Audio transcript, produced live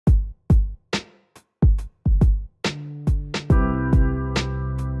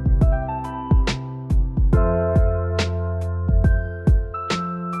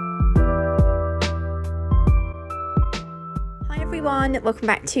everyone, welcome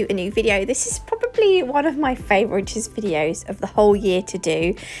back to a new video. This is probably one of my favouriteest videos of the whole year to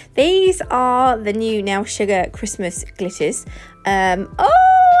do. These are the new Nail Sugar Christmas glitters. I love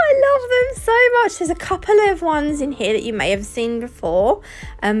them so much. There's a couple of ones in here that you may have seen before,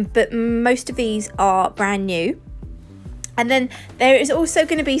 but most of these are brand new. And then there is also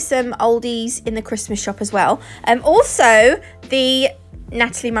going to be some oldies in the Christmas shop as well. Also, the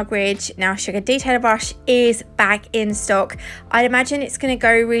Natalie Mugridge Nail Sugar Detailer Brush is back in stock. I'd imagine it's going to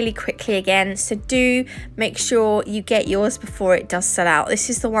go really quickly again, so do make sure you get yours before it does sell out. This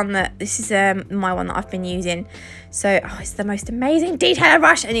is my one that I've been using. So it's the most amazing detailer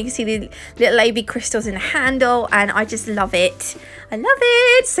brush, and you can see the little AB crystals in the handle, and I just love it. I love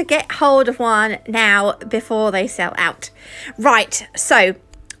it. So get hold of one now before they sell out. Right, so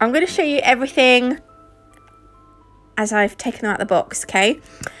I'm going to show you everything as I've taken them out of the box, okay?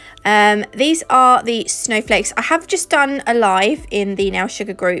 These are the snowflakes. I have just done a live in the Nail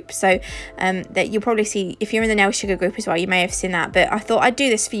Sugar group, so that you'll probably see, if you're in the Nail Sugar group as well, you may have seen that, but I thought I'd do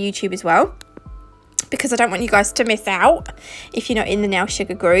this for YouTube as well, because I don't want you guys to miss out if you're not in the Nail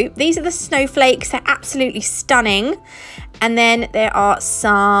Sugar group. These are the snowflakes. They're absolutely stunning. And then there are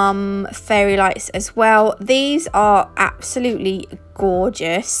some fairy lights as well. These are absolutely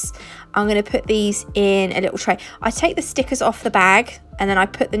gorgeous. I'm going to put these in a little tray. I take the stickers off the bag, and then I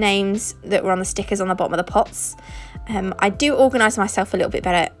put the names that were on the stickers on the bottom of the pots. I do organise myself a little bit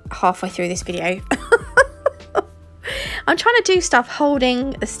better halfway through this video. I'm trying to do stuff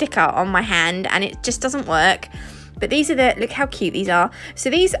holding the sticker on my hand, and it just doesn't work. But these are look how cute these are. So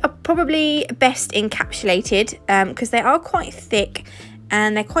these are probably best encapsulated because they are quite thick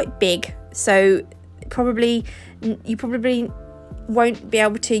and they're quite big. So you probably won't be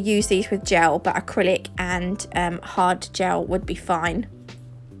able to use these with gel, but acrylic and hard gel would be fine.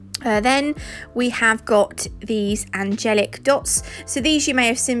 Then we have got these angelic dots. So these you may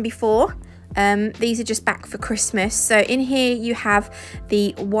have seen before. These are just back for Christmas. So in here you have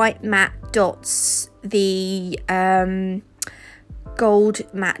the white matte dots, the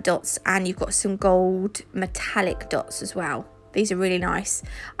gold matte dots, and you've got some gold metallic dots as well. These are really nice.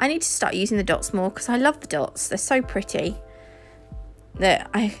 I need to start using the dots more because I love the dots. They're so pretty. Do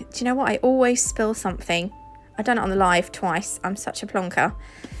you know what? I always spill something. I've done it on the live twice. I'm such a plonker.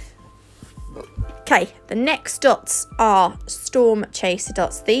 Okay, the next dots are Storm Chaser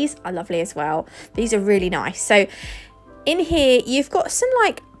dots. These are lovely as well. These are really nice. So in here, you've got some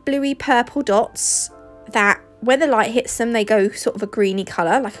like bluey purple dots that when the light hits them, they go sort of a greeny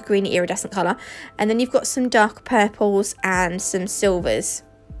colour, like a greeny iridescent colour. And then you've got some dark purples and some silvers.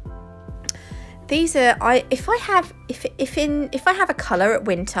 These are, if I have a colour at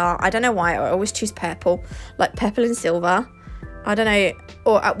winter, I don't know why, I always choose purple, like purple and silver. I don't know,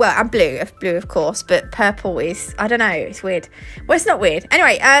 or well, and blue of course, but purple is, I don't know, it's weird. Well, it's not weird.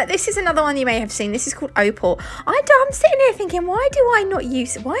 Anyway, this is another one you may have seen. This is called Opal. I'm sitting here thinking, why do I not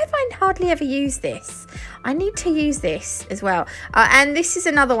use it? Why have I hardly ever used this? I need to use this as well. And this is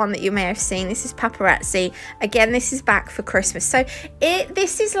another one that you may have seen. This is Paparazzi. Again, this is back for Christmas. So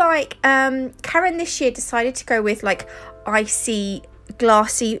this is like, Karen this year decided to go with like icy,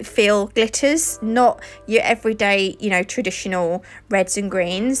 glassy feel glitters, not your everyday, you know, traditional reds and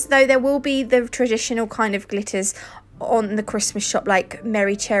greens, though there will be the traditional kind of glitters on the Christmas shop, like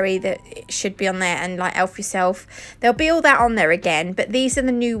Merry Cherry that should be on there, and like Elf Yourself. There'll be all that on there again, but these are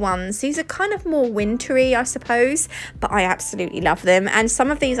the new ones. These are kind of more wintry, I suppose, but I absolutely love them. And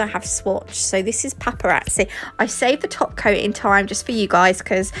some of these I have swatched. So this is Paparazzi. I saved the top coat in time just for you guys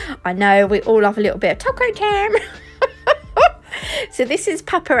because I know we all love a little bit of top coat time. So this is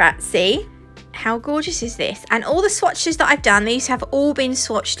Paparazzi. How gorgeous is this? And all the swatches that I've done, these have all been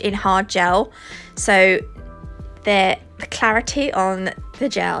swatched in hard gel. So the clarity on the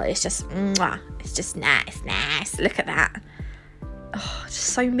gel is just, mwah, it's just nice. Look at that. Oh, just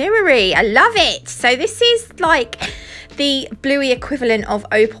so mirrory. I love it. So this is like the bluey equivalent of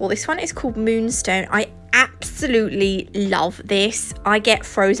Opal. This one is called Moonstone. I absolutely love this. I get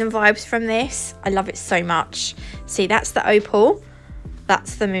Frozen vibes from this. I love it so much. See, that's the Opal.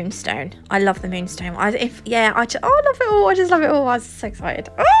 That's the Moonstone. I love the Moonstone. I love it all. I just love it all. I was so excited.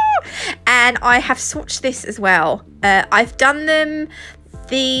 Oh! And I have swatched this as well. I've done them.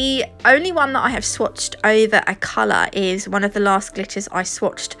 The only one that I have swatched over a colour is one of the last glitters I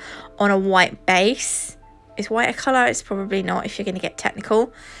swatched on a white base. Is white a colour? It's probably not if you're going to get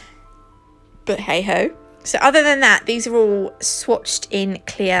technical. But hey ho. So other than that, these are all swatched in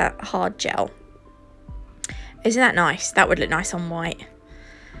clear hard gel. Isn't that nice? That would look nice on white.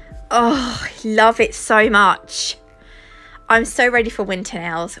 Oh, I love it so much. I'm so ready for winter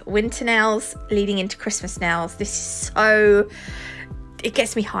nails. Winter nails leading into Christmas nails. This is so it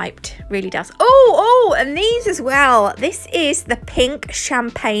gets me hyped, really does. Oh, and these as well. This is the pink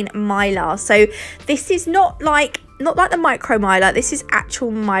champagne mylar. So this is not like the micro mylar. This is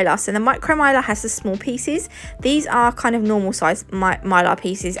actual mylar. So the micro mylar has the small pieces. These are kind of normal size mylar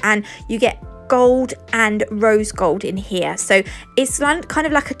pieces, and you get gold and rose gold in here. So it's kind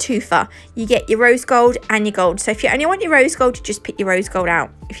of like a twofer. You get your rose gold and your gold. So if you only want your rose gold, you just pick your rose gold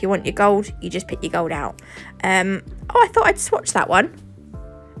out. If you want your gold, you just pick your gold out. Oh, I thought I'd swatch that one.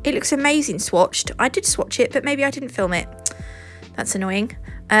 It looks amazing swatched. I did swatch it, but maybe I didn't film it. That's annoying.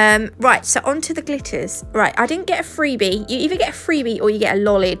 Right, so onto the glitters. Right, I didn't get a freebie. You either get a freebie or you get a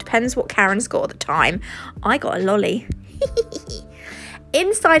lolly. It depends what Karen's got at the time. I got a lolly.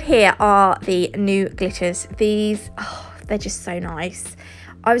 Inside here are the new glitters. These, oh, they're just so nice.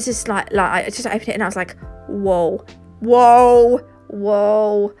 I was just like I just opened it and I was like, whoa, whoa,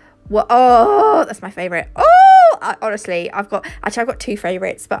 whoa, whoa. Oh, that's my favourite. Oh, honestly, I've got two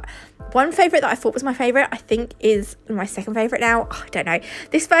favourites, but one favourite that I thought was my favourite, I think is my second favourite now. Oh, I don't know.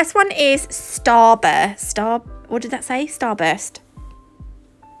 This first one is Starburst. What did that say? Starburst.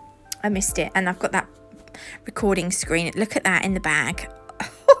 I missed it, and I've got that recording screen. Look at that in the bag.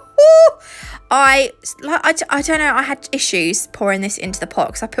 I don't know, I had issues pouring this into the pot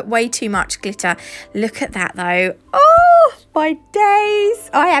because I put way too much glitter. Look at that though. Oh my days,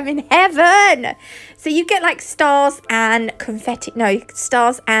 I am in heaven. So you get like stars and confetti, no,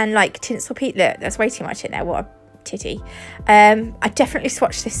 stars and like tinsel peak. Look, there's way too much in there. What a titty. I definitely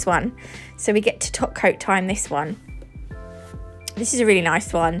swatched this one. So we get to top coat time this one. This is a really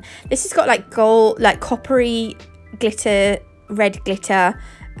nice one. This has got like gold, like coppery glitter, red glitter,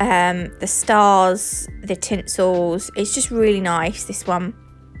 the stars, the tinsels. It's just really nice, this one.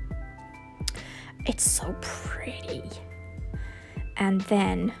 It's so pretty. And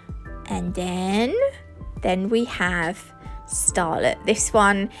then we have Starlet. This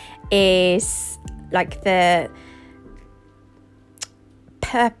one is like the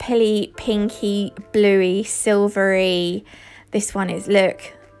purpley, pinky, bluey, silvery. This one is,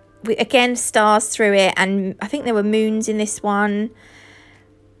 look, again, stars through it, and I think there were moons in this one.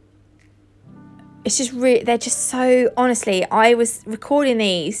 It's just really, they're just so, honestly, I was recording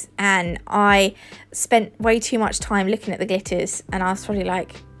these and I spent way too much time looking at the glitters, and I was probably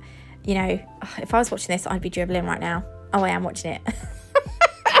like, you know, if I was watching this, I'd be dribbling right now. Oh, I am watching it.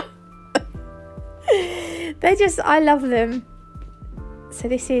 They're just, I love them. So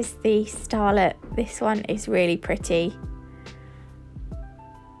this is the Starlet. This one is really pretty.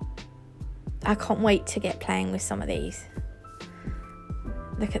 I can't wait to get playing with some of these.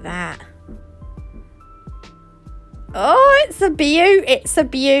 Look at that. Oh, it's a beaut. It's a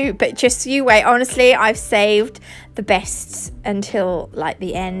beaut. But just you wait. Honestly, I've saved the best until like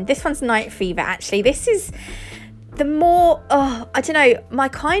the end. This one's Night Fever, actually. This is the more, oh, I don't know, my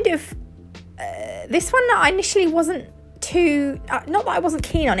kind of, this one that I initially wasn't too, not that I wasn't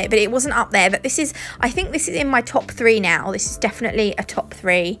keen on it, but it wasn't up there. But this is, I think this is in my top 3 now. This is definitely a top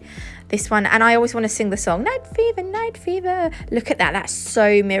 3. This one, and I always want to sing the song Night Fever, Night Fever. Look at that, that's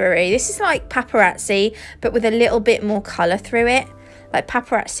so mirrory. This is like Paparazzi, but with a little bit more colour through it. Like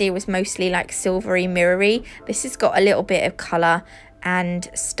Paparazzi was mostly like silvery, mirrory. This has got a little bit of colour and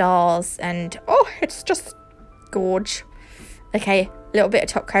stars, and oh, it's just gorge. Okay, a little bit of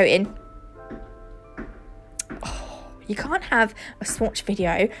top coating. Oh, you can't have a swatch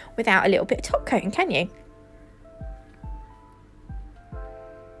video without a little bit of top coating, can you?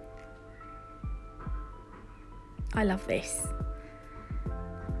 I love this.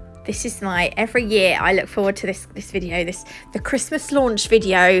 This is my, every year I look forward to this video. The Christmas launch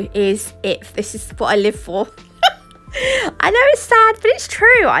video is it. This is what I live for. I know it's sad, but it's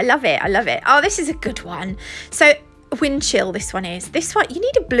true. I love it. I love it. Oh, this is a good one. So Wind Chill, this one is. This one, you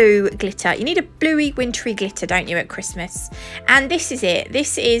need a blue glitter. You need a bluey, wintry glitter, don't you, at Christmas? And this is it.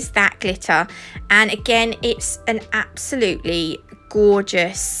 This is that glitter. And again, it's an absolutely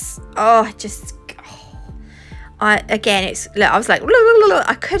gorgeous, oh, just, again, it's, look, I was like,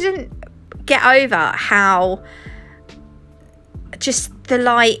 I couldn't get over how just the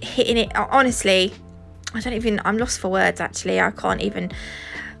light hitting it. Honestly, I'm lost for words, actually. I can't even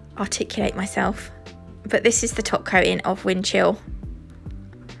articulate myself. But this is the top coating of Wind Chill.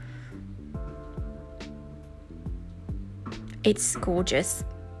 It's gorgeous,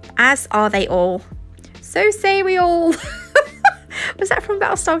 as are they all. So say we all. Was that from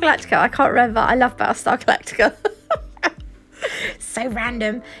Battlestar Galactica? I can't remember. I love Battlestar Galactica. So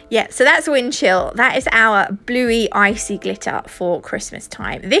random. Yeah, so that's Wind Chill. That is our bluey icy glitter for Christmas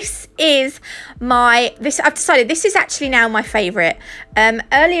time. This is I've decided this is actually now my favourite.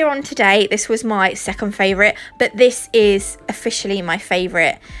 Earlier on today, this was my second favourite, but this is officially my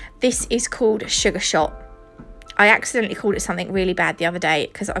favourite. This is called Sugar Shot. I accidentally called it something really bad the other day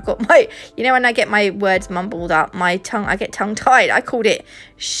because I got my, you know, when I get my words mumbled up, I get tongue tied. I called it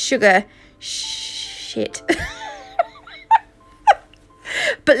sugar shit.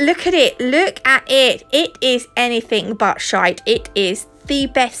 But look at it. Look at it. It is anything but shite. It is the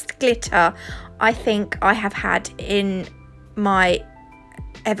best glitter I think I have had in my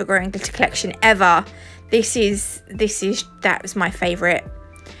ever-growing glitter collection ever. That was my favourite.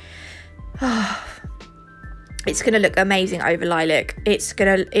 It's gonna look amazing over lilac. It's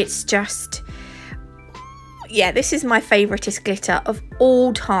just, yeah, this is my favouriteest glitter of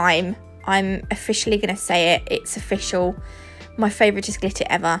all time. I'm officially gonna say it. It's official. My favouriteest glitter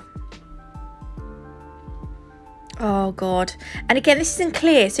ever. Oh god. And again, this is in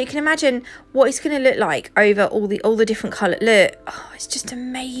clear, so you can imagine what it's going to look like over all the different colour. Look, oh, it's just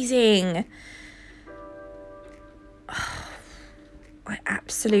amazing. Oh, I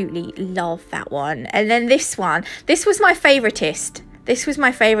absolutely love that one. And then this one, this was my favouriteest. This was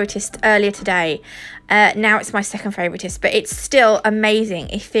my favouriteest earlier today. Now it's my second favouriteest, but it's still amazing.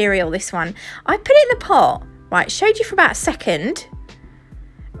 Ethereal, this one. I put it in the pot. Right, showed you for about a second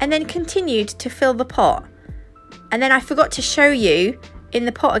and then continued to fill the pot. And then I forgot to show you in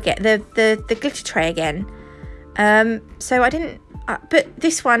the pot again, the glitter tray again. So I didn't, but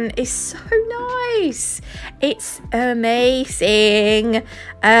this one is so nice. It's amazing.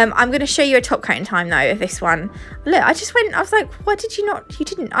 I'm going to show you a top coating time though of this one. Look, I was like, why did you not, you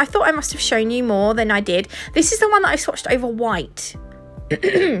didn't, I thought I must have shown you more than I did. This is the one that I swatched over white.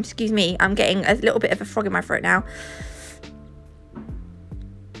 Excuse me, I'm getting a little bit of a frog in my throat now.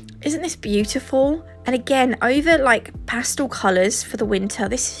 Isn't this beautiful? And again, over like pastel colours for the winter,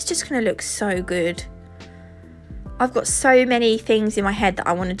 this is just going to look so good. I've got so many things in my head that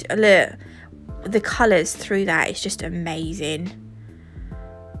I want to do. Look, the colours through that is just amazing.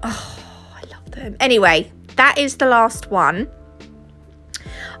 Oh, I love them. Anyway, that is the last one.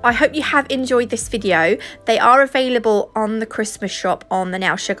 I hope you have enjoyed this video. They are available on the Christmas shop on the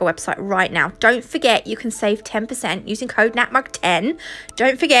Now Sugar website right now. Don't forget you can save 10% using code NATMUG10.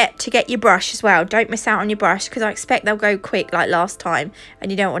 Don't forget to get your brush as well. Don't miss out on your brush because I expect they'll go quick like last time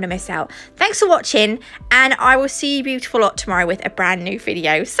and you don't want to miss out. Thanks for watching and I will see you beautiful lot tomorrow with a brand new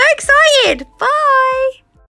video. So excited! Bye!